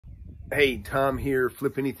Hey, Tom here,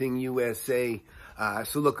 FlipAnythingUSA.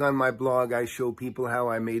 So look, on my blog, I show people how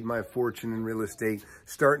I made my fortune in real estate,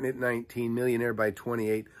 starting at 19, millionaire by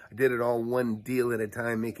 28. I did it all one deal at a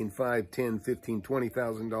time, making $5, $10, $15,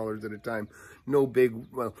 $20,000 at a time. No big,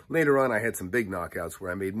 well, later on I had some big knockouts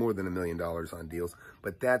where I made more than $1 million on deals,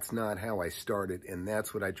 but that's not how I started, and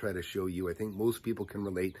that's what I try to show you. I think most people can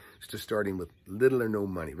relate to starting with little or no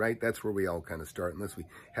money, right? That's where we all kind of start, unless we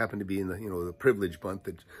happen to be in the, the privileged bunch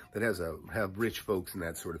that have rich folks and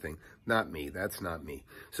that sort of thing. Not me. That's not me.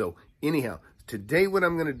 So anyhow, today what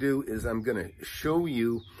I'm going to do is I'm going to show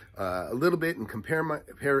you a little bit and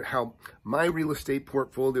compare how my real estate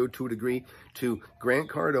portfolio, to a degree, to Grant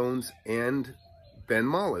Cardone's and Ben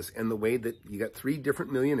Mallah's, and the way that you got three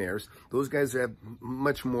different millionaires. Those guys have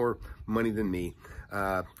much more money than me,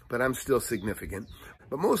 but I'm still significant.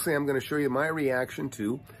 But mostly I'm going to show you my reaction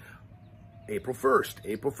to April 1st.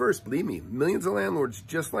 April 1st, believe me, millions of landlords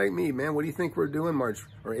just like me, man. What do you think we're doing March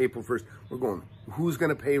or April 1st? We're going, who's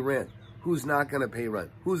going to pay rent? Who's not going to pay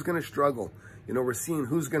rent? Who's going to struggle? We're seeing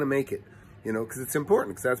who's going to make it, because it's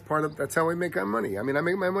important, because that's how we make our money. I mean, I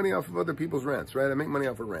make my money off of other people's rents, right? I make money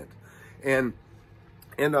off of rent and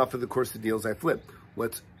off of, the deals I flip.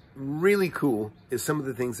 What's really cool is some of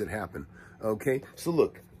the things that happen, okay? So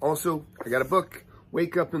look, also, I got a book,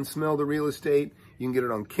 Wake Up and Smell the Real Estate. You can get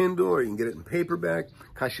it on Kindle or you can get it in paperback.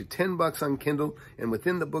 Costs you $10 on Kindle. And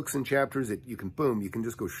within the books and chapters, you can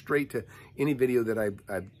just go straight to any video that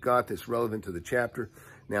I've got that's relevant to the chapter.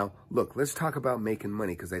 Now, look, let's talk about making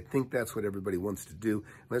money, because I think that's what everybody wants to do.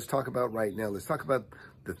 Let's talk about right now. Let's talk about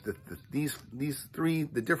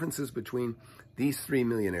the differences between these three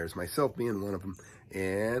millionaires, myself being one of them.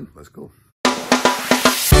 And let's go.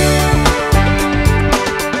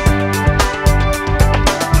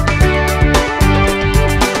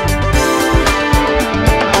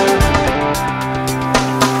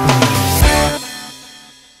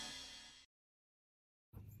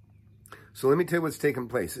 So let me tell you what's taking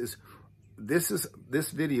place. This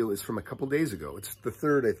video is from a couple days ago. It's the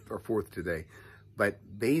third or fourth today. But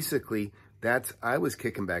basically, I was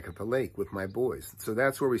kicking back at the lake with my boys. So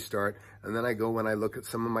that's where we start. And then I go and I look at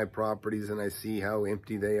some of my properties and I see how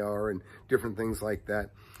empty they are and different things like that.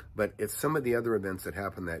 But it's some of the other events that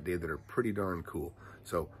happened that day that are pretty darn cool.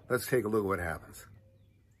 So let's take a look at what happens.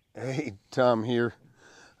 Hey, Tom here.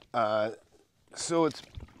 So it's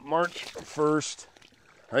March 1st.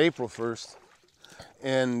 April 1st,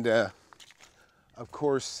 and of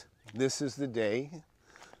course this is the day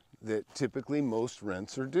that typically most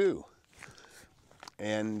rents are due.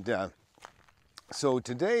 And so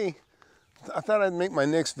today I thought I'd make my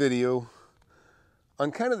next video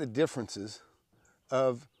on kind of the differences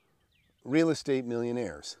of real estate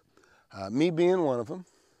millionaires, me being one of them,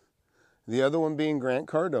 the other one being Grant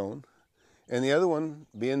Cardone, and the other one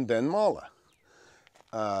being Ben Mallah.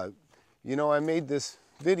 I made this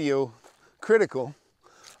video critical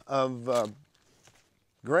of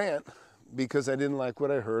Grant because I didn't like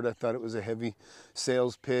what I heard. I thought it was a heavy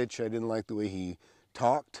sales pitch. I didn't like the way he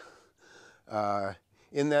talked.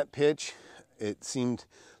 In that pitch, it seemed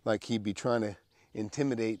like he'd be trying to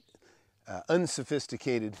intimidate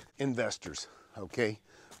unsophisticated investors, okay?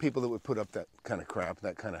 People that would put up that kind of crap,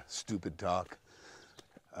 that kind of stupid talk.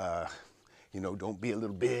 Don't be a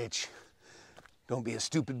little bitch. Don't be a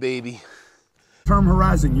stupid baby. Term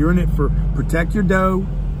horizon, you're in it for protect your dough,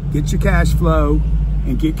 get your cash flow,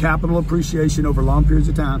 and get capital appreciation over long periods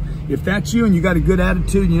of time. If that's you and you got a good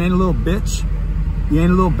attitude and you ain't a little bitch, you ain't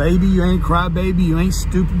a little baby, you ain't cry baby, you ain't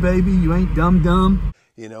stupid baby, you ain't dumb.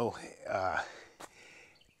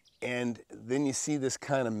 And then you see this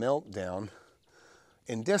kind of meltdown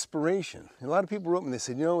and desperation. And a lot of people wrote me, they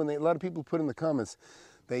said, and a lot of people put in the comments,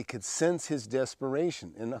 they could sense his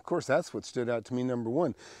desperation. And of course, that's what stood out to me, number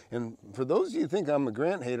one. And for those of you who think I'm a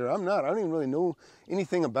Grant hater, I'm not. I don't even really know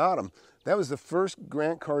anything about him. That was the first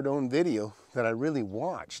Grant Cardone video that I really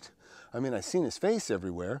watched. I mean, I seen his face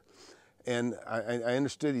everywhere. And I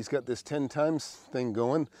understood he's got this 10 times thing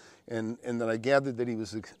going. And then I gathered that he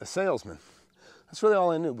was a salesman. That's really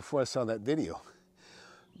all I knew before I saw that video.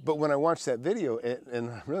 But when I watched that video,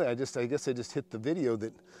 and really, I guess I just hit the video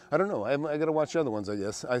that, I don't know, I got to watch other ones, I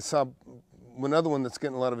guess. I saw one other one that's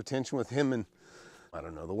getting a lot of attention with him and, I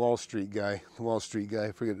don't know, the Wall Street guy,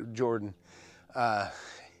 I forget, Jordan.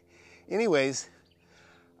 Anyways,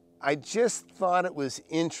 I just thought it was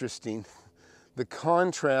interesting, the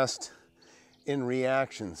contrast in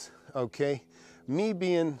reactions, okay? Me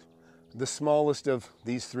being the smallest of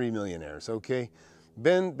these three millionaires, okay?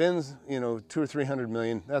 Ben's, 200 or 300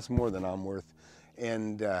 million. That's more than I'm worth.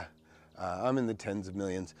 And I'm in the tens of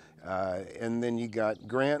millions. And then you got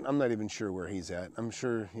Grant. I'm not even sure where he's at. I'm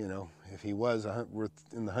sure, you know, if he was worth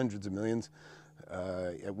in the hundreds of millions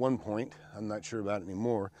at one point, I'm not sure about it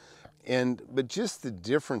anymore. But just the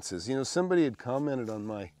differences, you know, somebody had commented on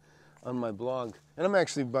my blog, and I'm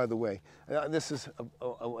actually, by the way, this is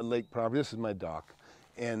a lake property. This is my dock,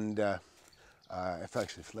 and I've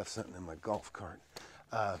actually left something in my golf cart.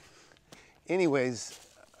 Anyways,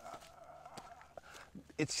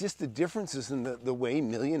 it's just the differences in the way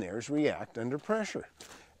millionaires react under pressure.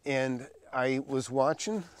 And I was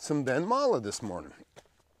watching some Ben Mallah this morning,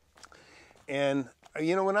 and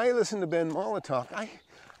you know, when I listen to Ben Mallah talk,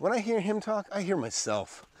 when I hear him talk, I hear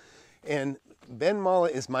myself. And Ben Mallah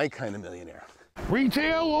is my kind of millionaire.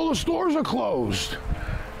 Retail, all the stores are closed.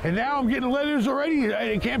 And now I'm getting letters already,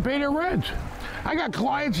 they can't pay their rent. I got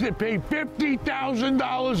clients that pay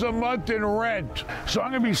 $50,000 a month in rent. So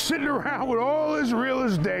I'm gonna be sitting around with all this real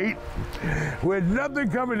estate with nothing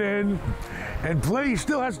coming in, and plenty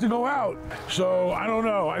still has to go out. So I don't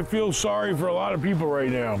know, I feel sorry for a lot of people right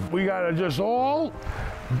now. We gotta just all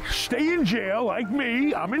stay in jail like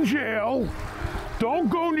me. I'm in jail. Don't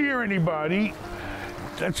go near anybody.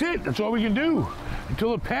 That's it. That's all we can do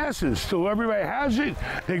until it passes. Till everybody has it,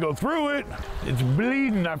 they go through it. It's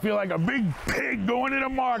bleeding. I feel like a big pig going in the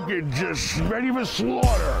market, just ready for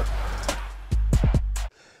slaughter.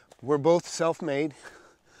 We're both self-made,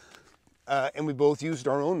 and we both used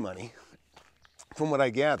our own money, from what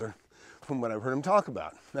I gather, from what I've heard him talk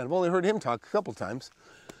about. And I've only heard him talk a couple times,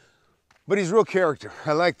 but he's a real character.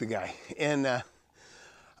 I like the guy, and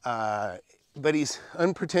but he's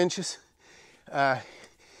unpretentious.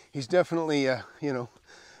 He's definitely, you know,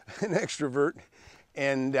 an extrovert,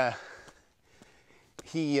 and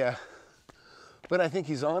but I think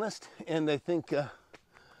he's honest, and I think,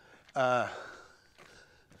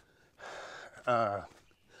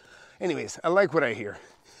 anyways, I like what I hear.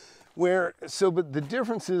 But the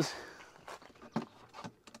difference is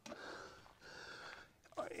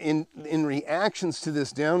in reactions to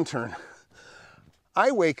this downturn.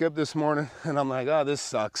 I wake up this morning and I'm like, oh, this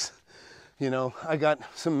sucks. You know, I got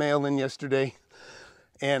some mail in yesterday,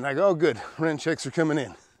 and I go, oh, good, rent checks are coming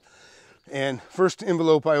in. And first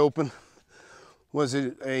envelope I opened was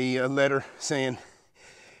a letter saying,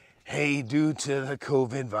 hey, due to the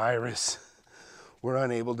COVID virus, we're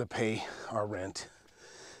unable to pay our rent,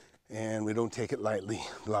 and we don't take it lightly,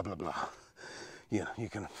 blah, blah, blah. You know, you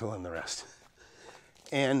can fill in the rest.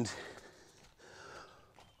 And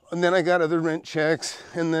then I got other rent checks,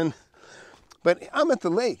 but I'm at the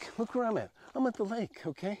lake. Look where I'm at. I'm at the lake,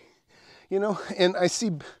 okay? You know, and I see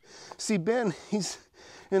Ben, he's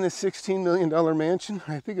in a $16 million mansion.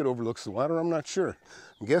 I think it overlooks the water, I'm not sure.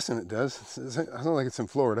 I'm guessing it does. It sounds like it's in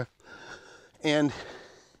Florida. And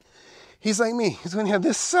he's like me. He's going, yeah,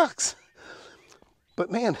 this sucks.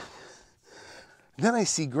 But man, then I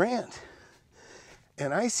see Grant.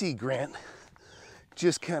 And I see Grant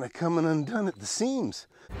just kind of coming undone at the seams.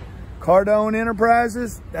 Cardone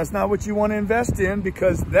Enterprises, that's not what you want to invest in,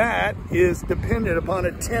 because that is dependent upon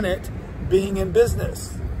a tenant being in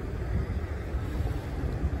business.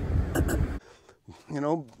 You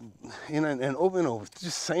know,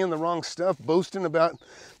 just saying the wrong stuff, boasting about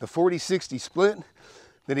the 40-60 split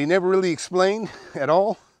that he never really explained at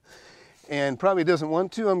all, and probably doesn't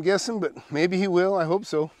want to, I'm guessing, but maybe he will. I hope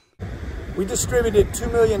so. We distributed $2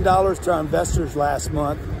 million to our investors last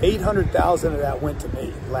month. $800,000 of that went to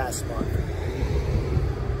me last month.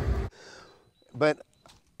 But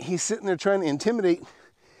he's sitting there trying to intimidate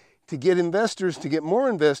to get investors, to get more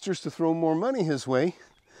investors to throw more money his way,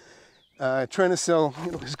 trying to sell,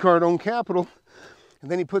 you know, his Cardone capital. And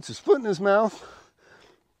then he puts his foot in his mouth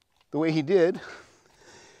the way he did.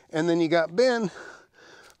 And then you got Ben,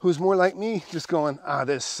 who's more like me, just going, ah,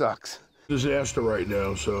 this sucks. Disaster right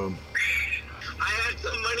now, so. I had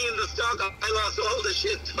some money in the stock. I lost all the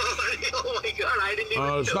shit. Oh my God, I didn't even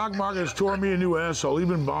know. The stock market has tore me a new asshole.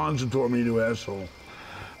 Even bonds have tore me a new asshole.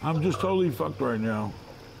 I'm just totally fucked right now.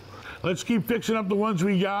 Let's keep fixing up the ones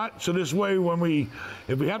we got, so this way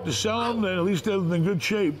if we have to sell them, then at least they're in good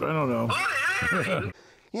shape. I don't know. Oh, yeah.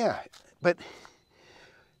 Yeah, but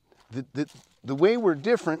the way we're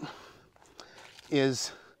different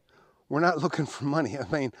is we're not looking for money.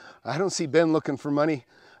 I mean, I don't see Ben looking for money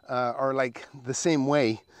or like the same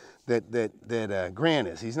way that Grant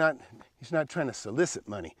is. He's not trying to solicit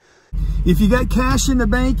money. If you got cash in the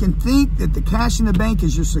bank and think that the cash in the bank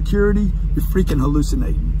is your security, you're freaking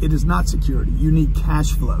hallucinating. It is not security. You need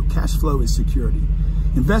cash flow. Cash flow is security.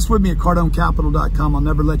 Invest with me at CardoneCapital.com. I'll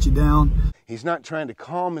never let you down. He's not trying to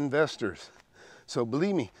calm investors. So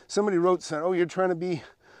believe me, somebody wrote, said, oh, you're trying to be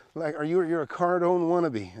like, you're a Cardone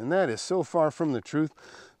wannabe, and that is so far from the truth.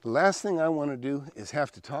 The last thing I want to do is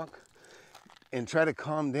have to talk and try to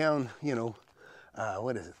calm down, you know,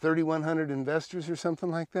 what is it, 3,100 investors or something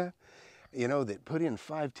like that, you know, that put in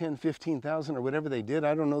 5, 10, 15,000 or whatever they did.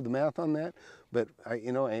 I don't know the math on that, but I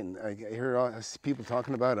hear all people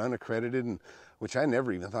talking about unaccredited, and which I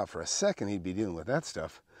never even thought for a second he'd be dealing with that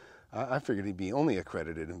stuff. I figured he'd be only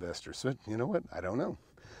accredited investors. So you know what? I don't know.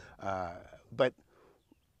 But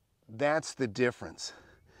that's the difference.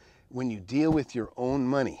 When you deal with your own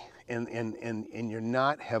money and you're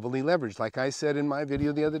not heavily leveraged. Like I said in my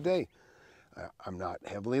video the other day, I'm not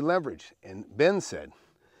heavily leveraged. And Ben said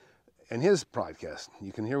in his podcast,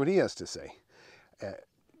 you can hear what he has to say.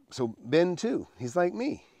 So Ben too, he's like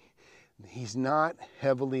me. He's not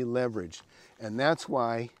heavily leveraged. And that's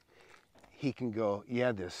why he can go,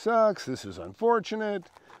 yeah, this sucks, this is unfortunate,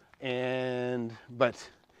 but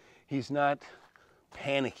he's not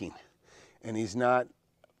panicking, and he's not,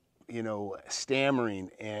 you know, stammering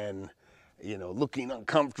and, you know, looking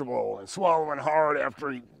uncomfortable and swallowing hard after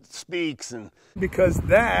he speaks. And because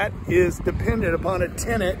that is dependent upon a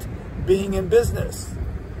tenant being in business.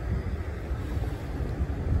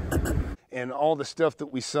 And all the stuff that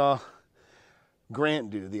we saw Grant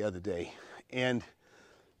do the other day. And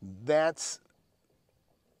that's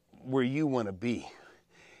where you want to be.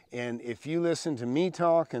 And if you listen to me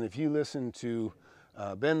talk, and if you listen to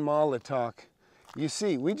Ben Mallah talk, you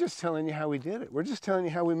see, we're just telling you how we did it. We're just telling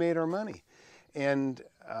you how we made our money. And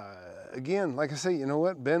again, like I say, you know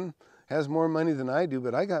what? Ben has more money than I do,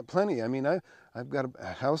 but I got plenty. I mean, I've got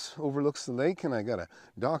a house overlooks the lake, and I got a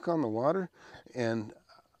dock on the water, and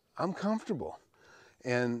I'm comfortable.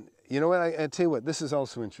 And you know what? I tell you what, this is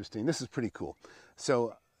also interesting. This is pretty cool.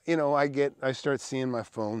 So, you know, I start seeing my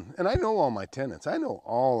phone, and I know all my tenants. I know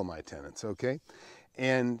all of my tenants, okay?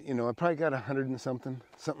 And, you know, I probably got 100 and something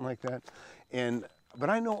like that. But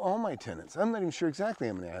I know all my tenants. I'm not even sure exactly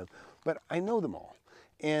how many I have, but I know them all.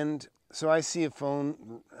 And so I see a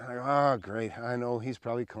phone, I go, oh, great. I know he's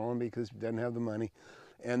probably calling because he doesn't have the money.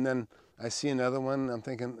 And then I see another one. I'm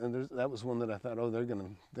thinking, and that was one that I thought, oh,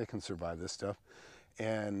 they can survive this stuff.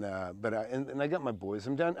 And I got my boys.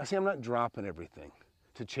 I'm done. I'm not dropping everything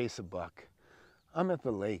to chase a buck. I'm at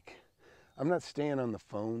the lake. I'm not staying on the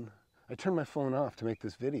phone. I turned my phone off to make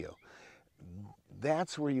this video.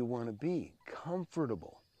 That's where you want to be,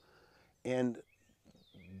 comfortable. And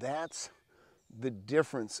that's the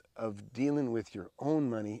difference of dealing with your own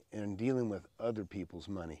money and dealing with other people's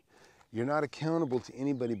money. You're not accountable to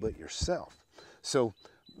anybody but yourself. So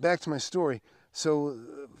back to my story. So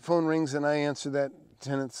phone rings and I answer that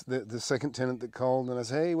tenant's, the second tenant that called, and I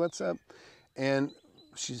say, hey, what's up? And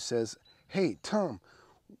she says, hey, Tom,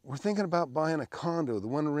 we're thinking about buying a condo, the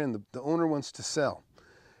one we're in, the owner wants to sell.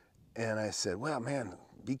 And I said, well, man,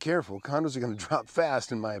 be careful. Condos are going to drop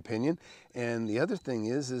fast, in my opinion. And the other thing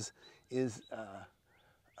is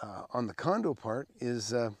on the condo part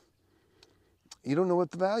is you don't know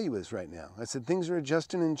what the value is right now. I said, things are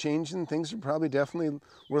adjusting and changing. Things are probably definitely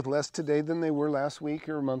worth less today than they were last week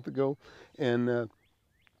or a month ago. And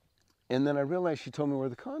then I realized she told me where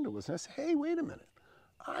the condo was. And I said, hey, wait a minute.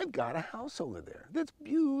 I've got a house over there. That's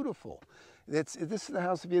beautiful. This is the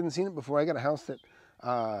house, if you haven't seen it before, I got a house that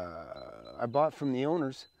I bought from the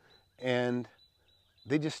owners, and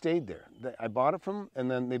they just stayed there. I bought it from, and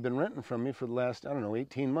then they've been renting from me for the last, I don't know,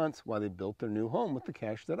 18 months while they built their new home with the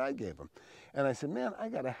cash that I gave them. And I said, man, I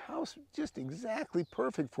got a house just exactly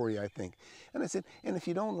perfect for you, I think. And I said, and if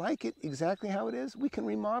you don't like it exactly how it is, we can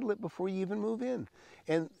remodel it before you even move in.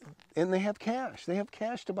 And they have cash. They have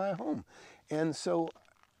cash to buy a home. And so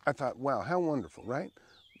I thought, wow, how wonderful, right?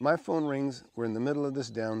 My phone rings. We're in the middle of this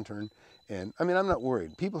downturn. And I mean, I'm not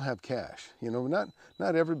worried. People have cash. You know, not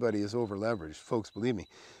everybody is over leveraged. Folks, believe me,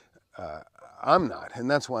 I'm not. And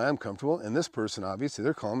that's why I'm comfortable. And this person, obviously,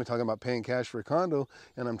 they're calling me talking about paying cash for a condo.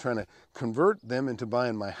 And I'm trying to convert them into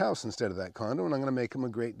buying my house instead of that condo. And I'm going to make them a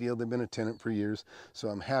great deal. They've been a tenant for years. So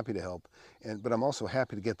I'm happy to help. But I'm also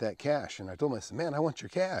happy to get that cash. And I told them, I said, man, I want your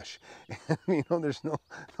cash. And, you know, there's no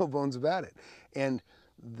bones about it. And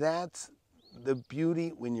that's the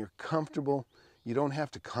beauty when you're comfortable. You don't have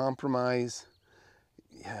to compromise,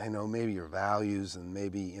 I know, maybe your values, and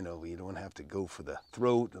maybe, you know, you don't have to go for the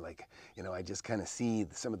throat. Like, you know, I just kind of see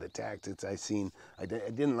some of the tactics I've seen. I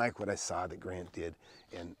didn't like what I saw that Grant did,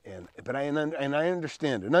 but I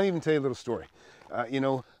understand it. And I'll even tell you a little story. You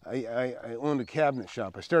know, I owned a cabinet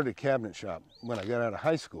shop. I started a cabinet shop when I got out of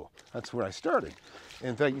high school. That's where I started.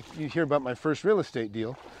 In fact, you hear about my first real estate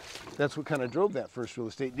deal. That's what kind of drove that first real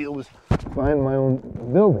estate deal, was buying my own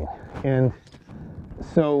building. And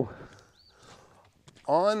so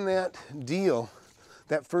on that deal,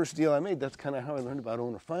 that first deal I made, that's kind of how I learned about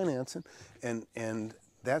owner financing, and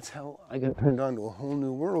that's how I got turned on to a whole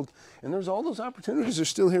new world. And there's all those opportunities are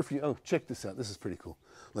still here for you. Oh, check this out. This is pretty cool.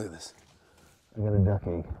 Look at this. I got a duck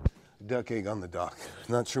egg. Duck egg on the dock.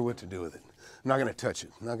 Not sure what to do with it. I'm not going to touch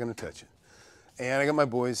it. I'm not going to touch it. And I got my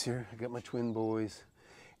boys here. I got my twin boys.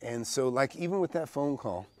 And so, like, even with that phone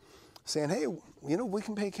call, saying, hey, you know, we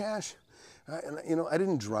can pay cash. You know, I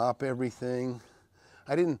didn't drop everything.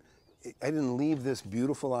 I didn't leave this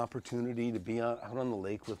beautiful opportunity to be out on the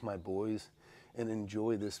lake with my boys and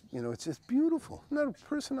enjoy this. You know, it's just beautiful. Not a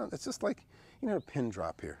person on, it's just like, you know, a pin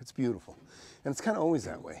drop here. It's beautiful. And it's kind of always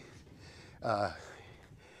that way.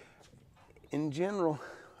 In general,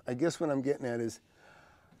 I guess what I'm getting at is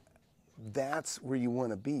that's where you want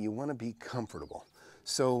to be. You want to be comfortable.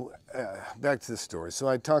 So back to the story. So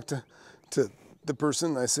I talked to the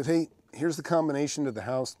person. I said, hey, here's the combination to the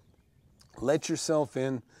house. Let yourself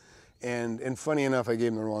in. And funny enough, I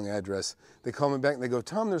gave them the wrong address. They call me back and they go,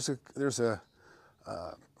 Tom, there's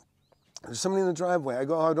somebody in the driveway. I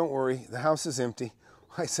go, oh, don't worry, the house is empty.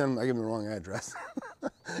 I gave them the wrong address.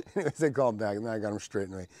 Anyways, they called back and then I got them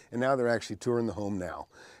straightened away. And now they're actually touring the home now.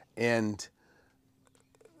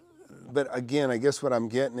 But again, I guess what I'm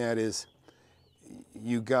getting at is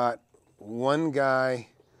you got one guy,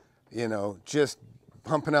 you know, just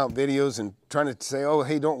pumping out videos and trying to say, oh,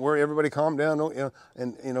 hey, don't worry, everybody calm down, don't, you know,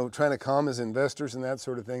 and, you know, trying to calm his investors and that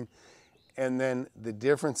sort of thing. And then the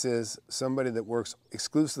difference is somebody that works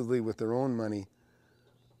exclusively with their own money,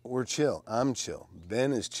 we're chill. I'm chill.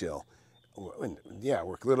 Ben is chill. Yeah,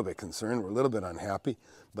 we're a little bit concerned. We're a little bit unhappy,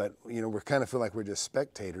 but, you know, we kind of feel like we're just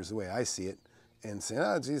spectators the way I see it and saying,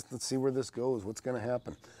 oh, geez, let's see where this goes. What's going to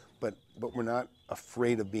happen? But we're not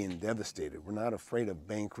afraid of being devastated. We're not afraid of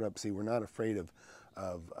bankruptcy. We're not afraid of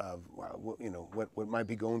you know, what might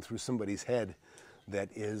be going through somebody's head that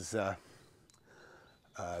is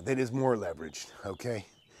more leveraged, okay?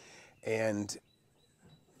 And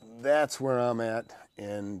that's where I'm at.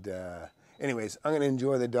 And anyways, I'm going to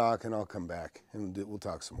enjoy the dock and I'll come back and we'll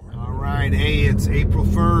talk some more. All right, hey, it's April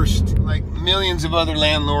 1st. Like millions of other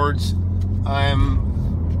landlords,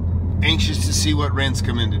 I'm anxious to see what rents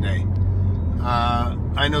come in today.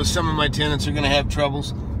 I know some of my tenants are going to have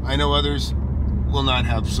troubles. I know others will not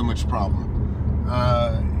have so much problem.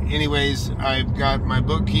 Anyways, I've got my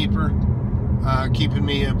bookkeeper keeping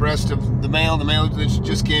me abreast of the mail. The mail that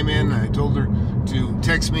just came in, I told her to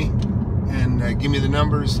text me and give me the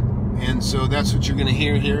numbers. And so that's what you're going to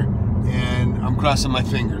hear here. And I'm crossing my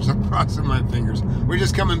fingers. I'm crossing my fingers. We're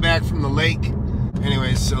just coming back from the lake.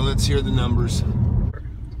 Anyways, so let's hear the numbers.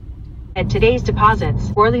 At today's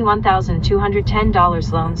deposits, Worley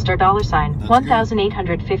 $1,210 Lone Star $,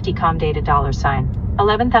 1,850 Comdata $,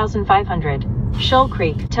 11,500. Shoal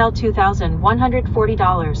Creek Tel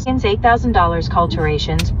 $2,140, Ins $8,000,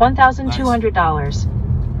 Culturations $1,200.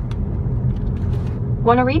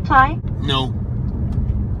 Want a reply? No.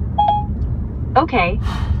 Okay.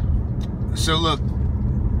 So look,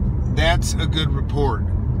 that's a good report.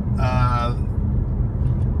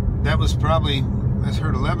 That was probably, I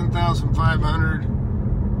heard 11,500,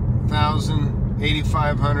 1,000,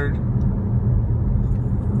 8,500,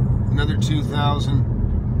 another 2,000.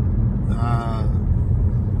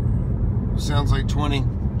 Sounds like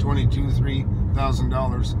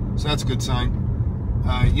 $3,000. So that's a good sign.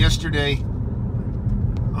 Yesterday,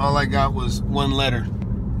 all I got was one letter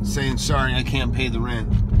saying, sorry, I can't pay the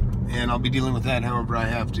rent. And I'll be dealing with that however I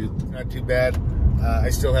have to. Not too bad.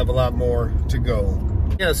 I still have a lot more to go.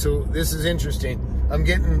 Yeah, so this is interesting. I'm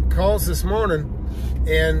getting calls this morning,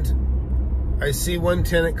 and I see one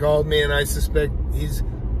tenant called me, and I suspect he's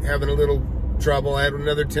having a little trouble. I had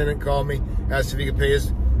another tenant call me, asked if he could pay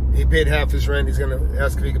he paid half his rent. He's going to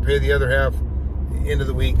ask if he could pay the other half end of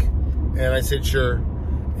the week. And I said, sure.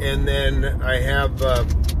 And then I have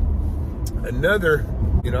another,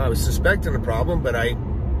 you know, I was suspecting a problem, but I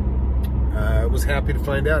was happy to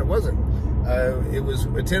find out it wasn't. It was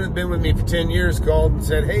a tenant been with me for 10 years, called and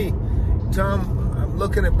said, hey, Tom, I'm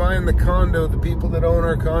looking at buying the condo. The people that own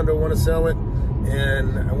our condo want to sell it,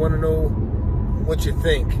 and I want to know what you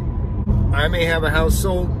think. I may have a house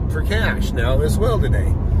sold for cash now as well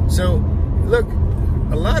today. So, look,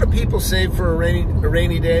 a lot of people save for a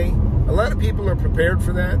rainy day. A lot of people are prepared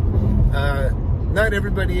for that. Not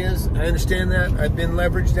everybody is. I understand that. I've been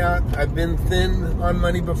leveraged out. I've been thin on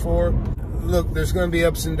money before. Look, there's going to be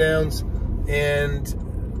ups and downs,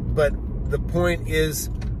 but the point is,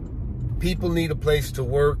 people need a place to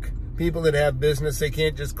work. People that have business, they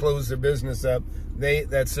can't just close their business up. They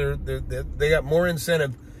got more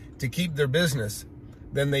incentive to keep their business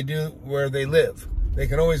than they do where they live. They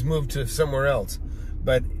can always move to somewhere else.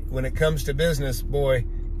 But when it comes to business, boy,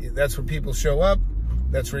 that's where people show up.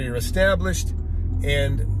 That's where you're established,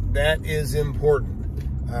 and that is important.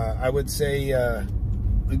 I would say,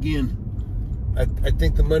 again, I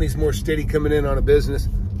think the money's more steady coming in on a business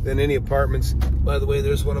than any apartments. By the way,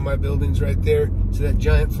 there's one of my buildings right there. See that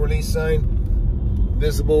giant for lease sign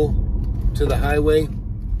visible to the highway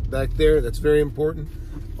back there? That's very important.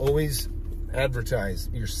 Always advertise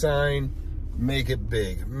your sign. Make it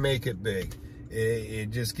big. Make it big.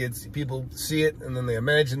 It just gets, people see it and then they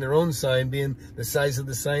imagine their own sign being the size of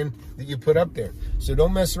the sign that you put up there. So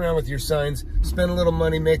don't mess around with your signs. Spend a little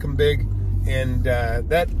money, make them big. And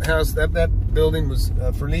that house, that building was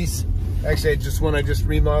for lease. Actually, I just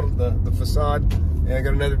remodeled the facade, and I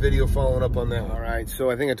got another video following up on that. All right, so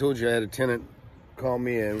I think I told you I had a tenant call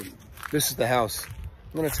me, and this is the house.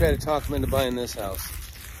 I'm gonna try to talk him into buying this house.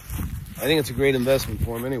 I think it's a great investment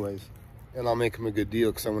for him anyways, and I'll make him a good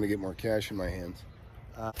deal because I want to get more cash in my hands.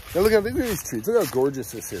 Now look at these trees. Look how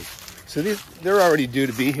gorgeous this is. So they're already due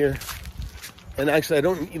to be here. And actually, I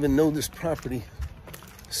don't even know this property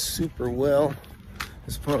super well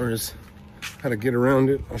as far as how to get around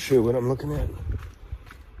it. I'll show you what I'm looking at.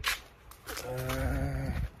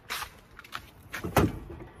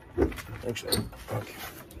 Actually, okay.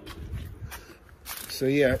 So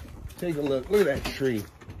yeah, take a look. Look at that tree.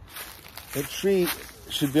 That tree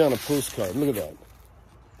should be on a postcard. Look at that.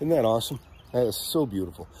 Isn't that awesome? That is so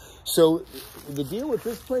beautiful. So the deal with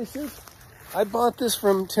this place is, I bought this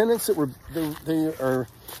from tenants that were,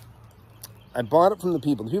 I bought it from the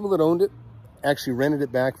people. The people that owned it actually rented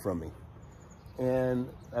it back from me. And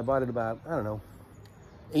I bought it about, I don't know,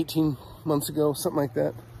 18 months ago, something like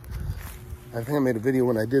that. I think I made a video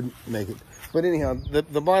when I did make it. But anyhow,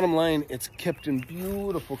 the bottom line, it's kept in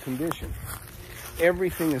beautiful condition.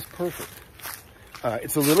 Everything is perfect.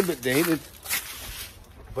 It's a little bit dated,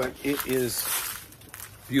 but it is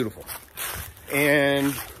beautiful.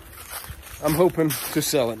 And I'm hoping to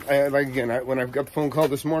sell it. When I got the phone call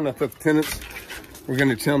this morning, I thought the tenants were going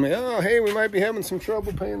to tell me, oh, hey, we might be having some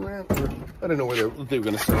trouble paying rent. Or, I don't know whether they were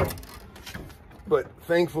going to sell it. But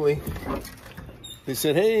thankfully, they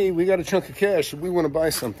said, hey, we got a chunk of cash. We want to buy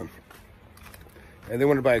something. And they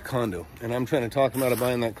want to buy a condo. And I'm trying to talk them out of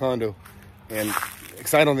buying that condo. And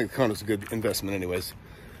because I don't think the condo's a good investment anyways.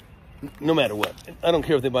 No matter what. I don't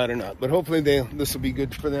care if they buy it or not. But hopefully this will be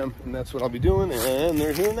good for them. And that's what I'll be doing. And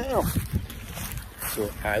they're here now. So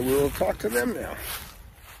I will talk to them now.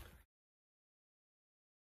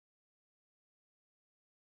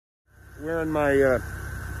 Wearing my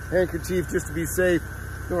handkerchief just to be safe.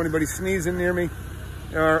 Don't want anybody sneezing near me.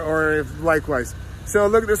 Or if likewise. So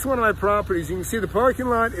look, this is one of my properties. You can see the parking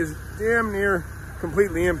lot is damn near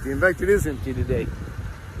completely empty. In fact, it is empty today.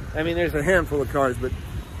 I mean, there's a handful of cars, but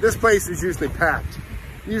this place is usually packed.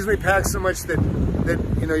 Usually packed so much that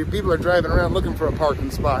you know, people are driving around looking for a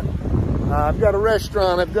parking spot. I've got a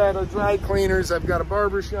restaurant, I've got a dry cleaners, I've got a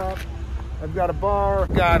barber shop, I've got a bar,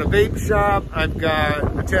 I've got a vape shop, I've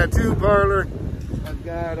got a tattoo parlor, I've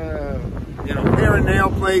got a hair and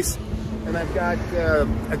nail place, and I've got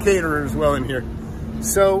a caterer as well in here.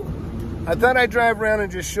 So I thought I'd drive around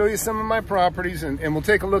and just show you some of my properties, and we'll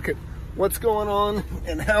take a look at what's going on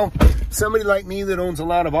and how somebody like me that owns a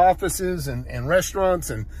lot of offices and restaurants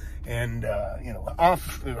and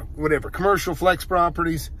commercial flex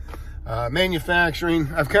properties,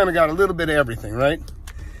 manufacturing. I've kind of got a little bit of everything, right?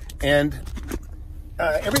 And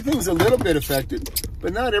everything's a little bit affected,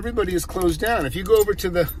 but not everybody is closed down. If you go over to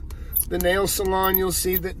the nail salon, you'll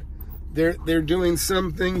see that they're doing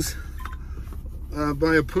some things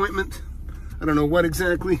by appointment. I don't know what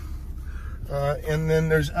exactly. And then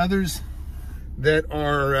there's others that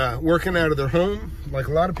are working out of their home, like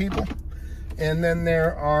a lot of people. And then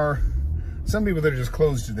there are some people that are just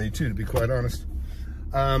closed today too, to be quite honest.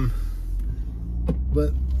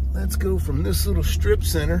 But let's go from this little strip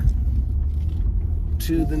center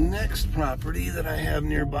to the next property that I have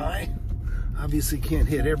nearby. Obviously can't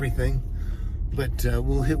hit everything, but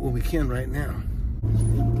we'll hit what we can right now.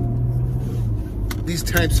 These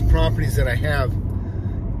types of properties that I have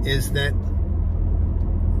is that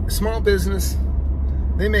small business,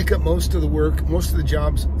 they make up most of the work, most of the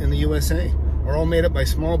jobs in the USA are all made up by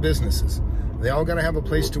small businesses. They all got to have a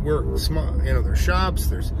place to work. Small, there's shops,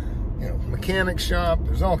 there's, mechanic shop,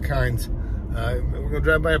 there's all kinds. We're gonna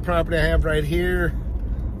drive by a property I have right here.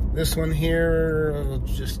 This one here, I'll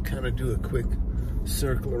just kind of do a quick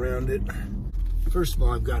circle around it. First of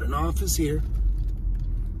all, I've got an office here,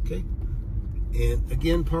 okay? And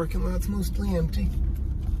again, parking lot's mostly empty.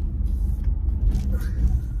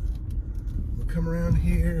 We'll come around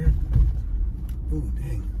here. Oh,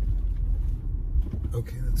 dang.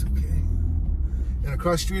 Okay, that's okay. And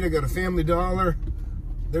across the street, I got a Family Dollar.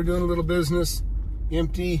 They're doing a little business,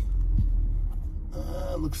 empty.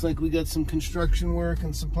 Looks like we got some construction work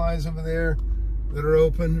and supplies over there that are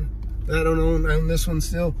open. I don't own this one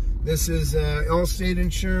still. This is Allstate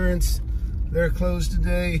Insurance. They're closed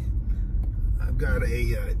today. I've got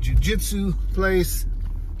a jiu-jitsu place.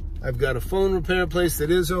 I've got a phone repair place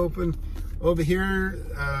that is open. Over here,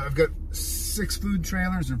 I've got 5 food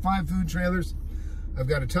trailers. I've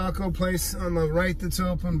got a taco place on the right that's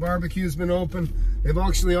open. Barbecue's been open. They've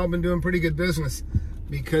actually all been doing pretty good business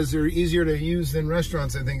because they're easier to use than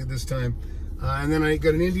restaurants, I think, at this time. And then I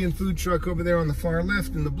got an Indian food truck over there on the far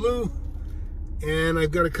left in the blue. And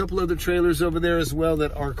I've got a couple other trailers over there as well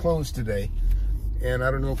that are closed today. And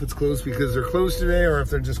I don't know if it's closed because they're closed today or if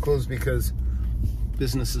they're just closed because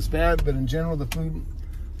business is bad. But in general, the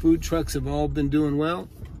food trucks have all been doing well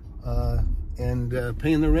and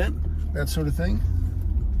paying the rent, that sort of thing.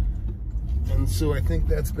 And so I think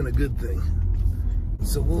that's been a good thing.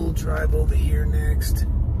 So we'll drive over here next.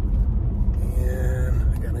 And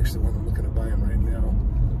I got actually one I'm looking at buying right now.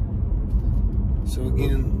 So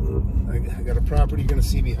again, I got a property you're going to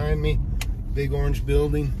see behind me. Big orange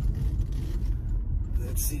building.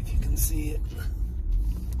 Let's see if you can see it.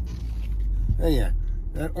 Oh yeah,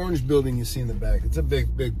 that orange building you see in the back. It's a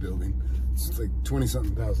big building. It's like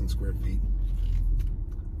 20-something thousand square feet.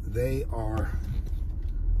 They are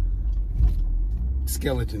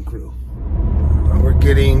skeleton crew. We're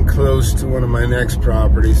getting close to one of my next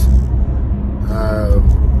properties.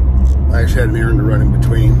 I actually had an errand to run in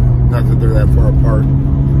between. Not that they're that far apart.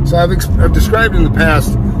 So I've described in the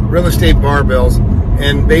past real estate barbells,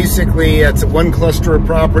 and basically it's one cluster of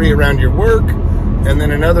property around your work, and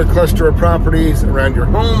then another cluster of properties around your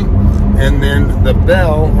home, and then the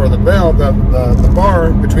bell, or the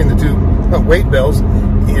bar between the two weight bells,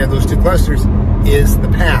 and those two clusters is the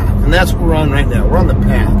path. And that's what we're on right now. We're on the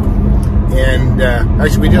path. And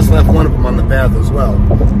actually, we just left one of them on the path as well.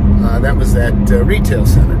 That was that retail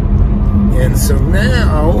center. And so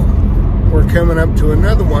now we're coming up to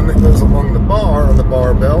another one that goes along the bar, on the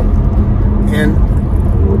barbell.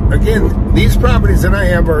 And again, these properties that I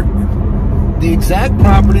have are the exact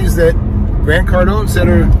properties that Grant Cardone said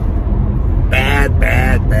are bad,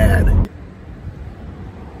 bad, bad.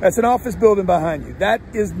 That's an office building behind you. That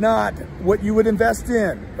is not what you would invest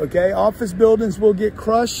in, okay? Office buildings will get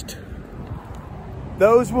crushed.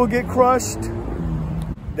 Those will get crushed.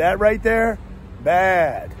 That right there,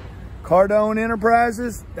 bad. Cardone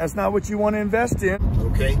Enterprises, that's not what you want to invest in.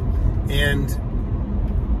 Okay, and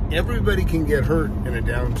everybody can get hurt in a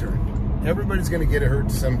downturn. Everybody's going to get hurt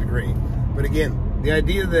to some degree. But again, the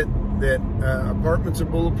idea that apartments are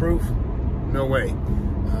bulletproof, no way.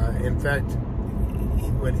 In fact,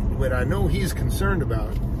 what I know he's concerned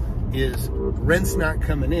about is rent's not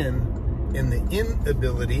coming in and the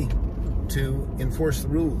inability to enforce the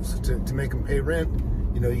rules, to make them pay rent.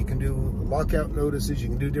 You know, you can do lockout notices, you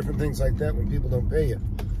can do different things like that when people don't pay you.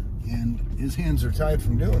 And his hands are tied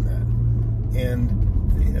from doing that. And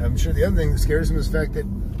I'm sure the other thing that scares him is the fact that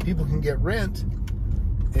people can get rent.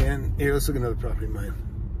 And here, let's look at another property of mine.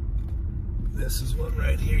 This is one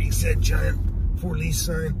right here. He said giant for lease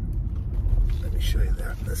sign. Let me show you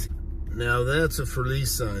that. Now that's a for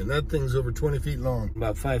lease sign. That thing's over 20 feet long,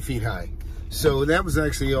 about 5 feet high. So that was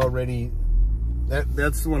actually already,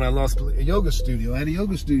 that's the one I lost, a yoga studio. I had a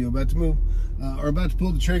yoga studio about to move, or about to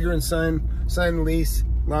pull the trigger and sign the lease,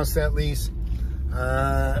 lost that lease.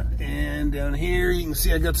 And down here, you can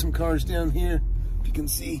see I got some cars down here, if you can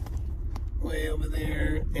see, way over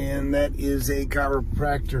there. And that is a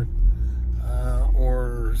chiropractor,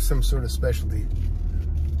 or some sort of specialty.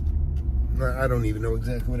 I don't even know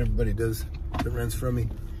exactly what everybody does that rents from me,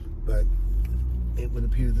 but it would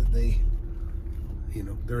appear that they, you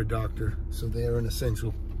know, they're a doctor, so they are an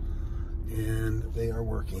essential, and they are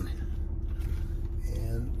working.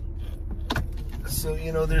 And so,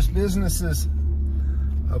 you know, there's businesses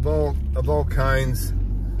of all kinds,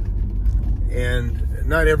 and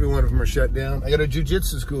not every one of them are shut down. I got a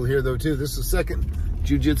jiu-jitsu school here, though, too. This is the second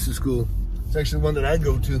jiu-jitsu school. It's actually the one that I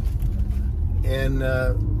go to, and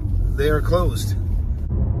they are closed.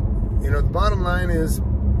 You know, the bottom line is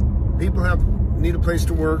people need a place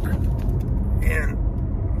to work, and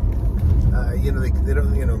you know, they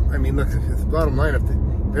don't, you know, I mean, look, the bottom line, if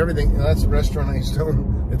everything, that's a restaurant I used to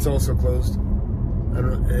own, it's also closed. I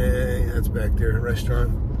don't know, that's back there, a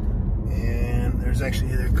restaurant. And there's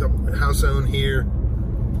actually a couple, house I own here.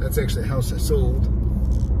 That's actually a house I sold.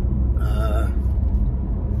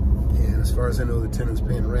 And as far as I know, the tenant's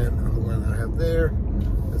paying rent on the one that I have there.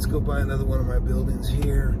 Let's go buy another one of my buildings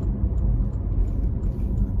here.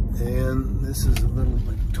 And this is a little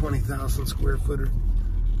like 20,000 square footer,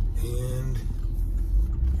 and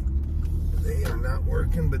they are not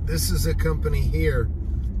working, but this is a company here,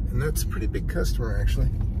 and that's a pretty big customer actually.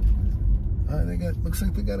 They got, looks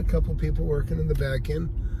like they got a couple people working in the back end,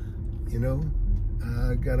 you know.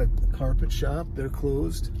 Got a carpet shop, they're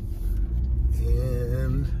closed,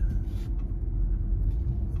 and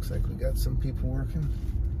looks like we got some people working.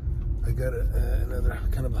 I got another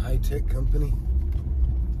kind of a high-tech company.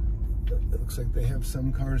 It looks like they have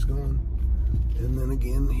some cars going. And then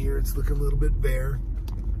again, here it's looking a little bit bare.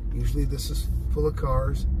 Usually this is full of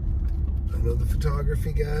cars. I know the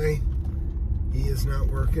photography guy, he is not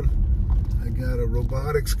working. I got a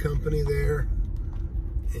robotics company there,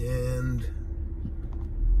 and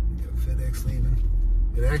we got FedEx leaving.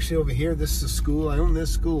 And actually over here, this is a school. I own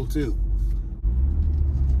this school too.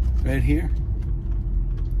 Right here.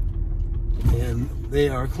 And they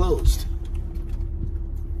are closed.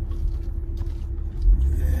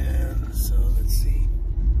 And so let's see.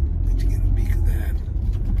 Let me get a peek of that.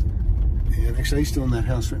 And actually I used to own that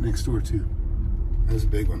house right next door too. That was a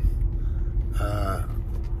big one.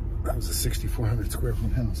 That was a 6,400 square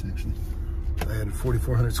foot house actually. I added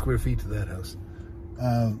 4,400 square feet to that house.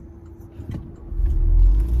 All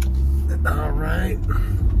right.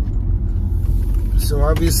 So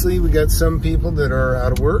obviously we got some people that are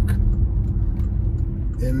out of work.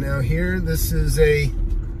 And now here, this is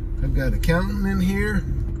I've got an accountant in here.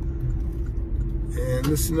 And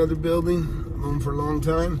this is another building, I've owned for a long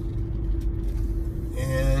time.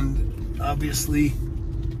 And obviously,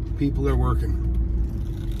 people are working.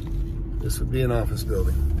 This would be an office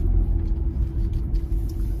building.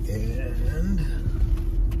 And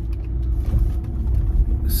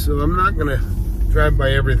so I'm not gonna drive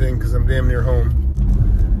by everything because I'm damn near home.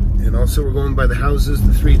 And also we're going by the houses,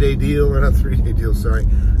 the 3-day deal, or not 3-day deal, sorry.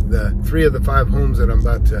 The 3 of the 5 homes that I'm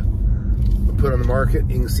about to put on the market.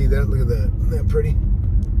 You can see that, look at that, isn't that pretty?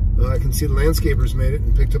 I can see the landscapers made it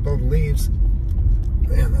and picked up all the leaves.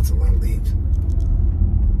 Man, that's a lot of leaves.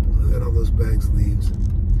 Look at all those bags of leaves.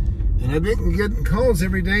 And I've been getting calls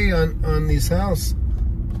every day on these houses.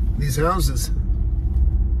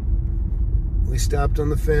 We stopped on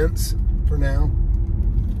the fence for now.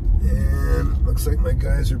 And looks like my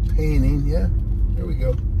guys are painting. Yeah, there we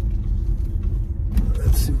go.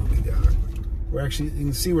 Let's see what we got. We're actually, you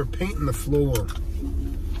can see we're painting the floor.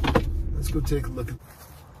 Let's go take a look at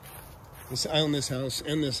this. I own this house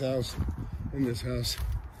and this house and this house.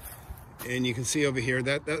 And you can see over here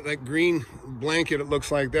that green blanket, it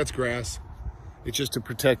looks like that's grass. It's just to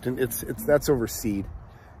protect, and that's over seed.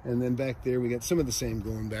 And then back there, we got some of the same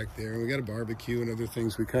going back there. And we got a barbecue and other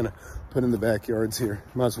things we kind of put in the backyards here.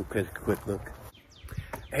 Might as well take a quick look.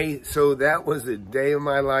 Hey, so that was a day of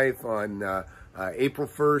my life on April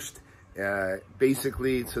 1st.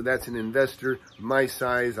 Basically, so that's an investor my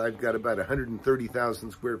size. I've got about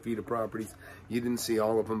 130,000 square feet of properties. You didn't see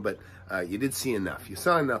all of them, but you did see enough. You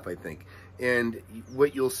saw enough, I think. And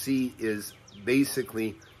what you'll see is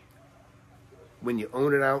basically when you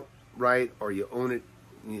own it outright or you own it,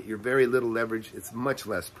 you're very little leverage, it's much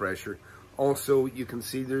less pressure. Also, you can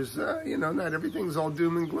see there's, you know, not everything's all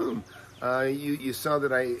doom and gloom. You saw that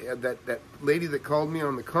that lady that called me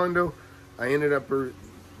on the condo, I ended up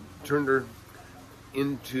turned her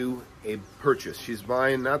into a purchase. She's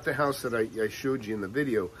buying not the house that I showed you in the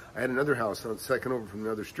video. I had another house on the second over from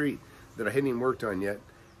the other street that I hadn't even worked on yet.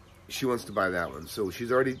 She wants to buy that one. So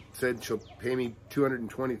she's already said she'll pay me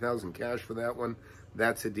 $220,000 cash for that one.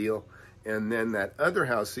 That's a deal. And then that other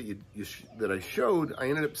house that that I showed, I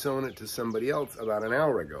ended up selling it to somebody else about an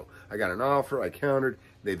hour ago. I got an offer, I countered,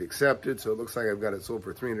 they've accepted, so it looks like I've got it sold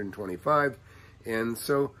for $325,000. And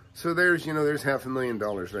so there's, you know, there's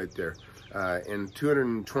 $500,000 right there. And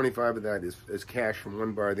 225 of that is cash from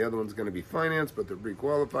one buyer. The other one's going to be financed, but they're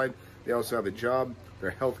pre-qualified. They also have a job. They're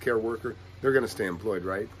a healthcare worker. They're going to stay employed,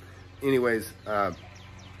 right? Anyways,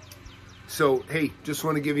 so hey, just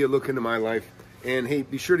want to give you a look into my life. And hey,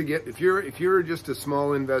 be sure to get, if you're just a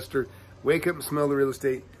small investor, Wake Up and Smell the Real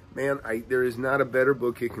Estate. Man, there is not a better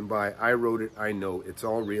book you can buy. I wrote it. I know it's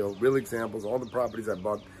all real examples, all the properties I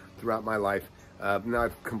bought throughout my life.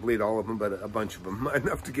 Not complete all of them, but a bunch of them,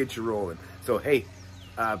 enough to get you rolling. So hey,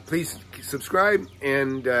 please subscribe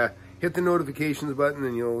and hit the notifications button,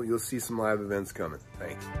 and you'll see some live events coming.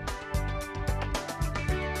 Thanks.